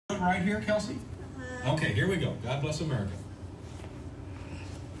Right here, Kelsey? Okay, here we go. God bless America.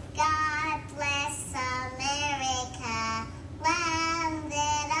 God bless America, land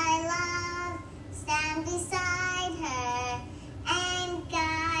that I love. Stand beside her and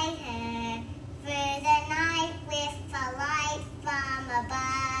guide her through the night with a light from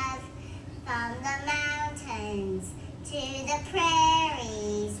above. From the mountains to the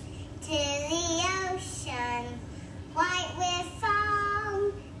prairies to the ocean, white with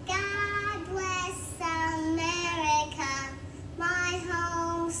foam. God bless America, my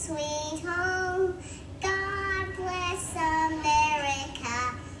home, sweet home. God bless America,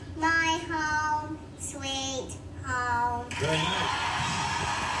 my home, sweet home. Very nice.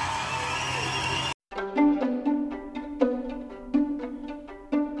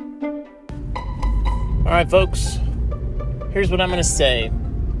 All right, folks, here's what I'm going to say.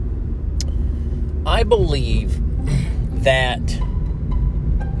 I believe that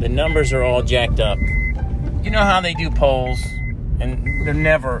the numbers are all jacked up. You know how they do polls, and they're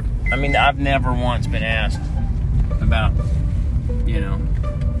never, I've never once been asked about,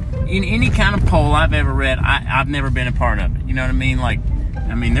 in any kind of poll I've ever read, I've never been a part of it. You know what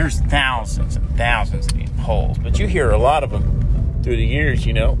I mean? There's thousands and thousands of these polls, but you hear a lot of them through the years,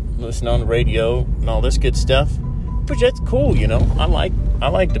 listen on the radio and all this good stuff, which that's cool, I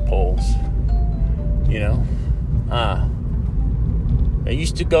like the polls, I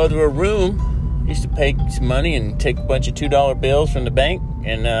used to go to a room, used to pay some money and take a bunch of $2 bills from the bank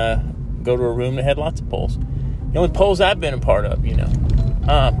and go to a room that had lots of polls. The only polls I've been a part of,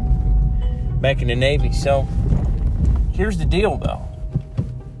 back in the Navy. So here's the deal, though.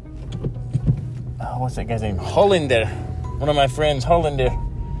 What's that guy's name? Hollander. One of my friends, Hollander,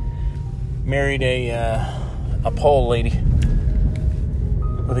 married a Pole lady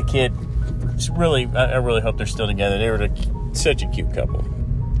with a kid. It's really, I really hope they're still together. They were such a cute couple.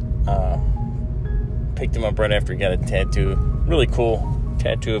 Picked him up right after he got a tattoo. Really cool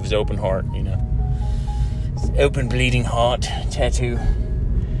tattoo of his open heart, His open bleeding heart tattoo.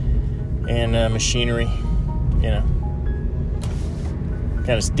 And machinery,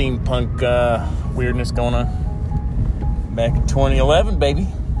 Kind of steampunk weirdness going on. Back in 2011, baby.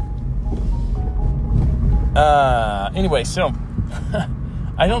 Anyway, so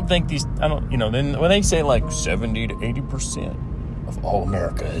I don't think then when they say like 70 to 80% of all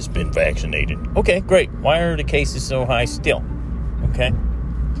America has been vaccinated. Okay, great. Why are the cases so high still? Okay.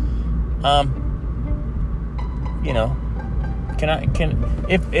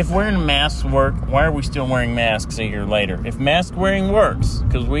 If wearing masks work, why are we still wearing masks a year later? If mask wearing works,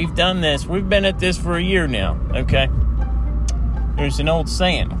 because we've done this, we've been at this for a year now, okay? There's an old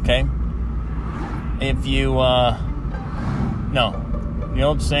saying, okay? The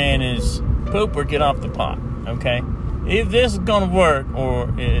old saying is poop or get off the pot, okay? If this is going to work or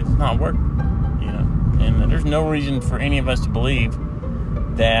it's not working, and there's no reason for any of us to believe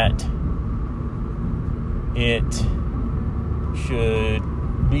that it should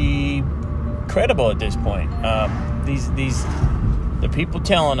be credible at this point. The people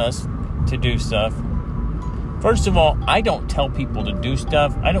telling us to do stuff. First of all, I don't tell people to do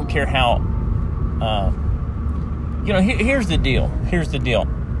stuff. I don't care how. Here's the deal.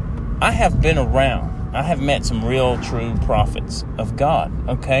 I have been around. I have met some real, true prophets of God.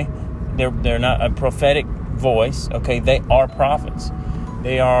 Okay, they're not a prophetic voice. Okay, they are prophets.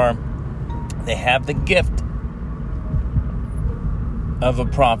 They have the gift of a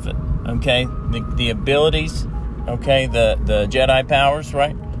prophet, okay? The abilities, okay? The Jedi powers,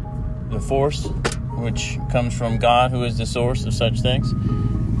 right? The Force, which comes from God, who is the source of such things.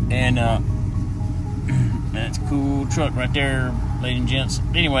 And that's a cool truck right there, ladies and gents.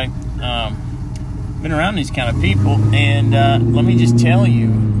 Anyway, been around these kind of people, and let me just tell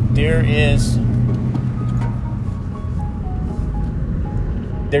you, there's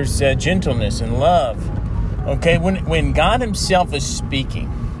gentleness and love. Okay, when God Himself is speaking,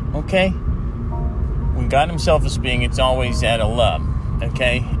 okay? When God Himself is speaking, it's always out of love,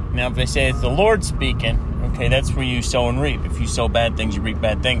 okay? Now, if they say it's the Lord speaking, okay, that's where you sow and reap. If you sow bad things, you reap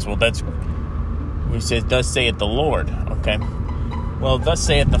bad things. Well, that's when He says, thus saith the Lord, okay? Well, thus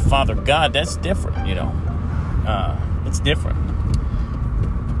saith the Father God, that's different, it's different.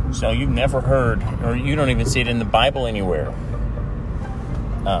 So you've never heard, or you don't even see it in the Bible anywhere,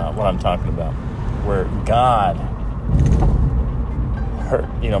 what I'm talking about. Where God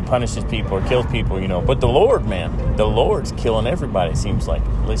punishes people or kills people, But the Lord, man, the Lord's killing everybody, it seems like.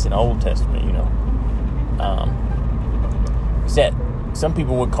 At least in the Old Testament, some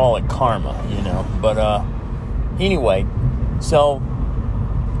people would call it karma, But anyway, so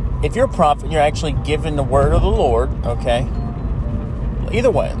if you're a prophet, you're actually giving the word of the Lord, okay?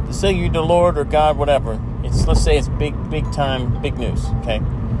 either way, let's say you're the Lord or God, whatever. Let's say it's big time, big news. Okay,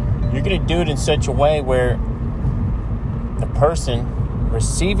 you're going to do it in such a way where the person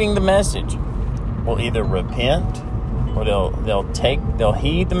receiving the message will either repent or they'll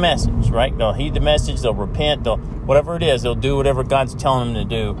heed the message, right? They'll heed the message, they'll repent, whatever it is, they'll do whatever God's telling them to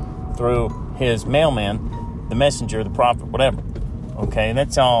do through his mailman, the messenger, the prophet, whatever. Okay,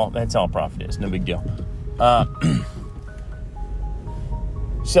 that's all prophet is. No big deal.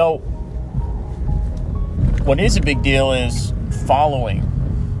 So what is a big deal is following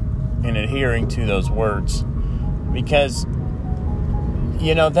and adhering to those words, because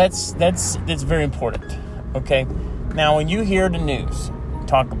that's very important. Okay, now when you hear the news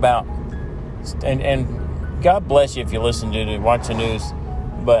talk about, and God bless you if you listen to it, watch the news,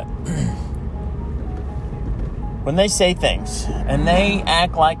 but when they say things and they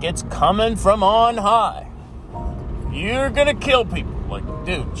act like it's coming from on high, you're gonna kill people. Like,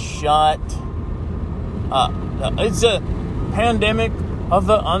 dude, shut up. It's a pandemic of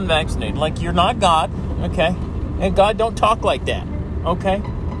the unvaccinated. Like, you're not God, okay? And God don't talk like that, okay?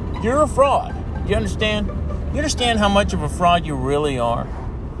 You're a fraud. You understand? You understand how much of a fraud you really are?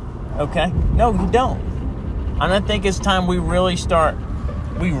 Okay? No, you don't. And I think it's time we really start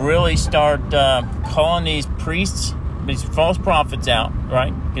calling these priests, these false prophets out,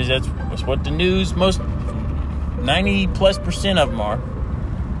 right? Because that's what the news, most 90+% of them are.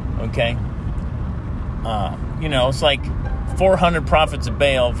 Okay? It's like 400 prophets of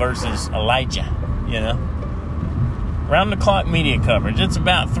Baal versus Elijah, Round the clock media coverage. It's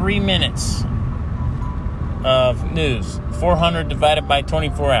about 3 minutes of news. 400 divided by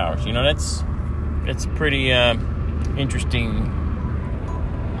 24 hours. That's a pretty interesting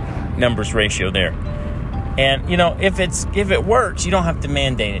numbers ratio there. And if it works, you don't have to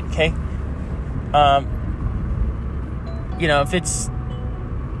mandate it, okay?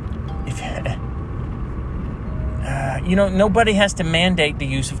 Nobody has to mandate the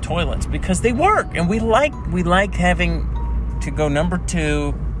use of toilets because they work, and we like having to go number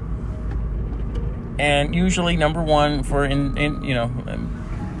 2 and usually number 1 for I'm going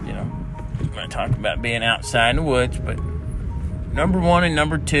to talk about being outside in the woods, but number 1 and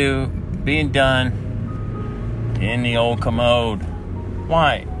number 2 being done in the old commode.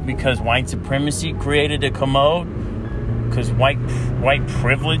 Why? Because white supremacy created a commode? Because white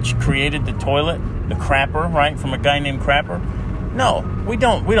privilege created the toilet? The crapper, right? From a guy named Crapper? No, we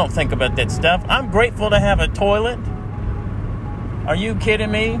don't think about that stuff. I'm grateful to have a toilet. Are you kidding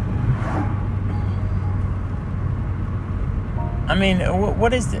me? I mean,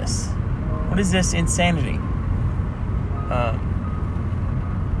 what is this? What is this insanity?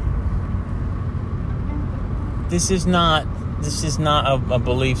 This is not a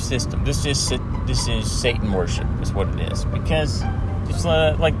belief system. This is Satan worship, is what it is. Because it's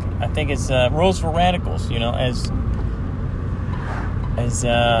I think it's rules for radicals. As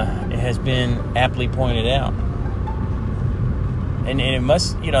it has been aptly pointed out, and it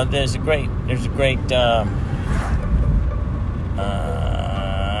must. There's a great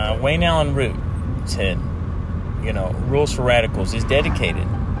Wayne Allen Root said, rules for radicals is dedicated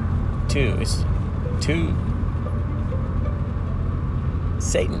to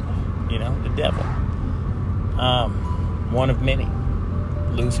Satan, the devil. One of many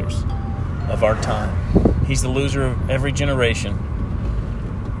losers of our time. He's the loser of every generation.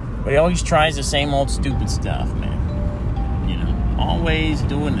 But he always tries the same old stupid stuff, man. Always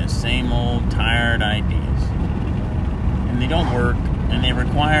doing the same old tired ideas. And they don't work, and they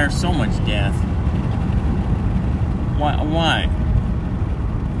require so much death. Why?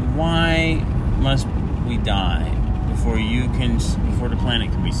 Why must we die before the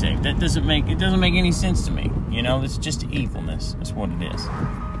planet can be saved? It doesn't make any sense to me. It's just evilness. That's what it is.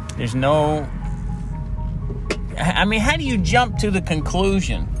 There's no... I mean, how do you jump to the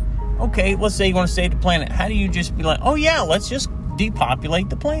conclusion? Okay, let's say you want to save the planet. How do you just be like, oh yeah, let's just depopulate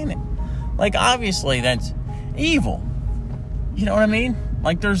the planet? Like, obviously that's evil. You know what I mean?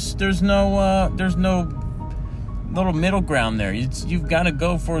 Like, there's no little middle ground there. You've got to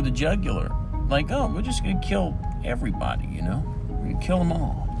go for the jugular. Like, oh, we're just gonna kill everybody. We're gonna kill them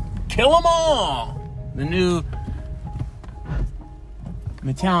all. Kill them all. The new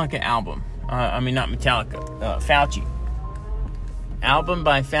Metallica album. Not Metallica. Fauci. Album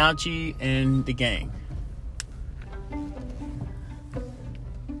by Fauci and the gang.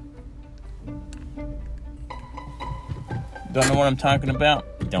 Don't know what I'm talking about?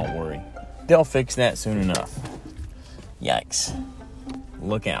 Don't worry. They'll fix that soon enough. Yikes.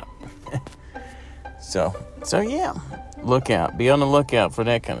 Look out. So yeah. Look out. Be on the lookout for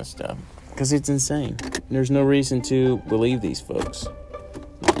that kind of stuff. Because it's insane. There's no reason to believe these folks.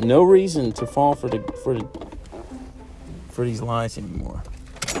 No reason to fall for these lies anymore.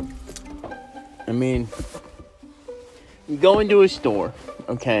 I mean, you go into a store,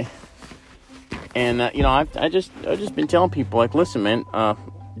 okay, and I've just been telling people, like, listen, man,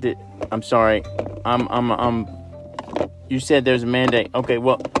 I'm sorry, you said there's a mandate. Okay,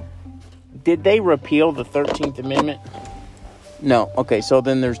 well, did they repeal the 13th Amendment? No. Okay, so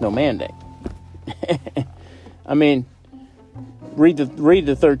then there's no mandate. I mean, read the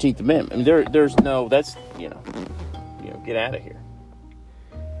 13th Amendment. I mean, there's no, that's, get out of here.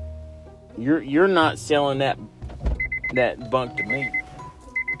 You're not selling that bunk to me.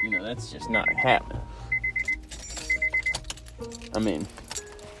 That's just not happening. I mean,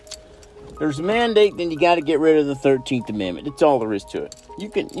 there's a mandate, then you got to get rid of the 13th Amendment. That's all there is to it. You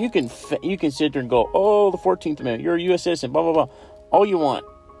can sit there and go, oh, the 14th Amendment, you're a U.S. citizen, blah blah blah, all you want,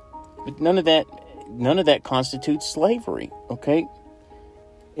 but none of that constitutes slavery. Okay,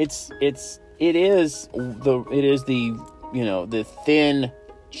 it is the thin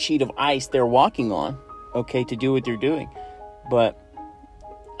sheet of ice they're walking on. Okay, to do what they're doing, but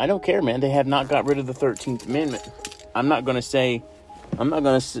I don't care, man. They have not got rid of the 13th Amendment. I'm not going to say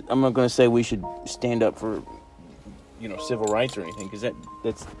we should stand up for, civil rights or anything, because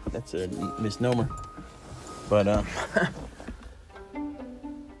that's a misnomer. But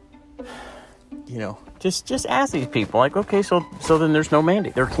just ask these people, like, okay, so then there's no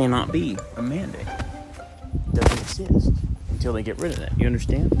mandate. There cannot be a mandate. It doesn't exist until they get rid of that. You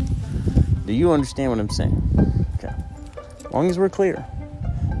understand? Do you understand what I'm saying? Okay. As long as we're clear.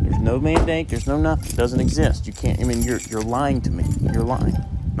 There's no mandate. There's no nothing. It doesn't exist. You can't. I mean, you're lying to me. You're lying.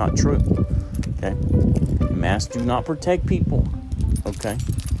 Not true. Okay. Masks do not protect people. Okay.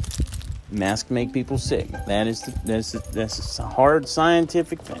 Masks make people sick. That's hard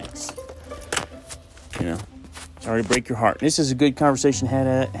scientific facts. Sorry to break your heart. This is a good conversation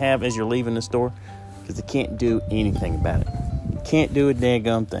to have as you're leaving the store, because they can't do anything about it. Can't do a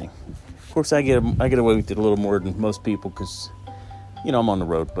daggum thing. Of course, I get away with it a little more than most people, because I'm on the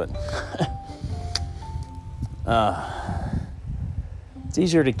road, but it's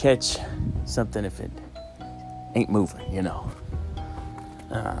easier to catch something if it ain't moving,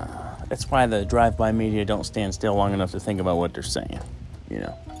 That's why the drive-by media don't stand still long enough to think about what they're saying, You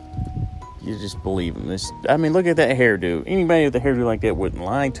just believe them. I mean, look at that hairdo. Anybody with a hairdo like that wouldn't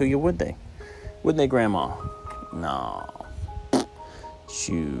lie to you, would they? Wouldn't they, Grandma? No.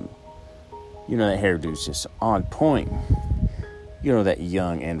 Shoot. That hairdo's just on point. That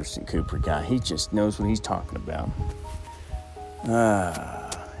young Anderson Cooper guy, he just knows what he's talking about.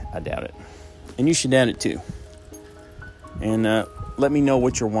 I doubt it. And you should doubt it too. And let me know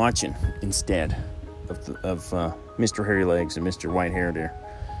what you're watching instead of Mr. Hairy Legs and Mr. White Hair there.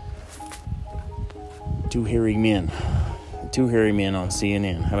 Two hairy men on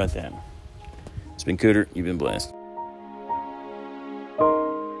CNN. How about that? It's been Cooter. You've been blessed.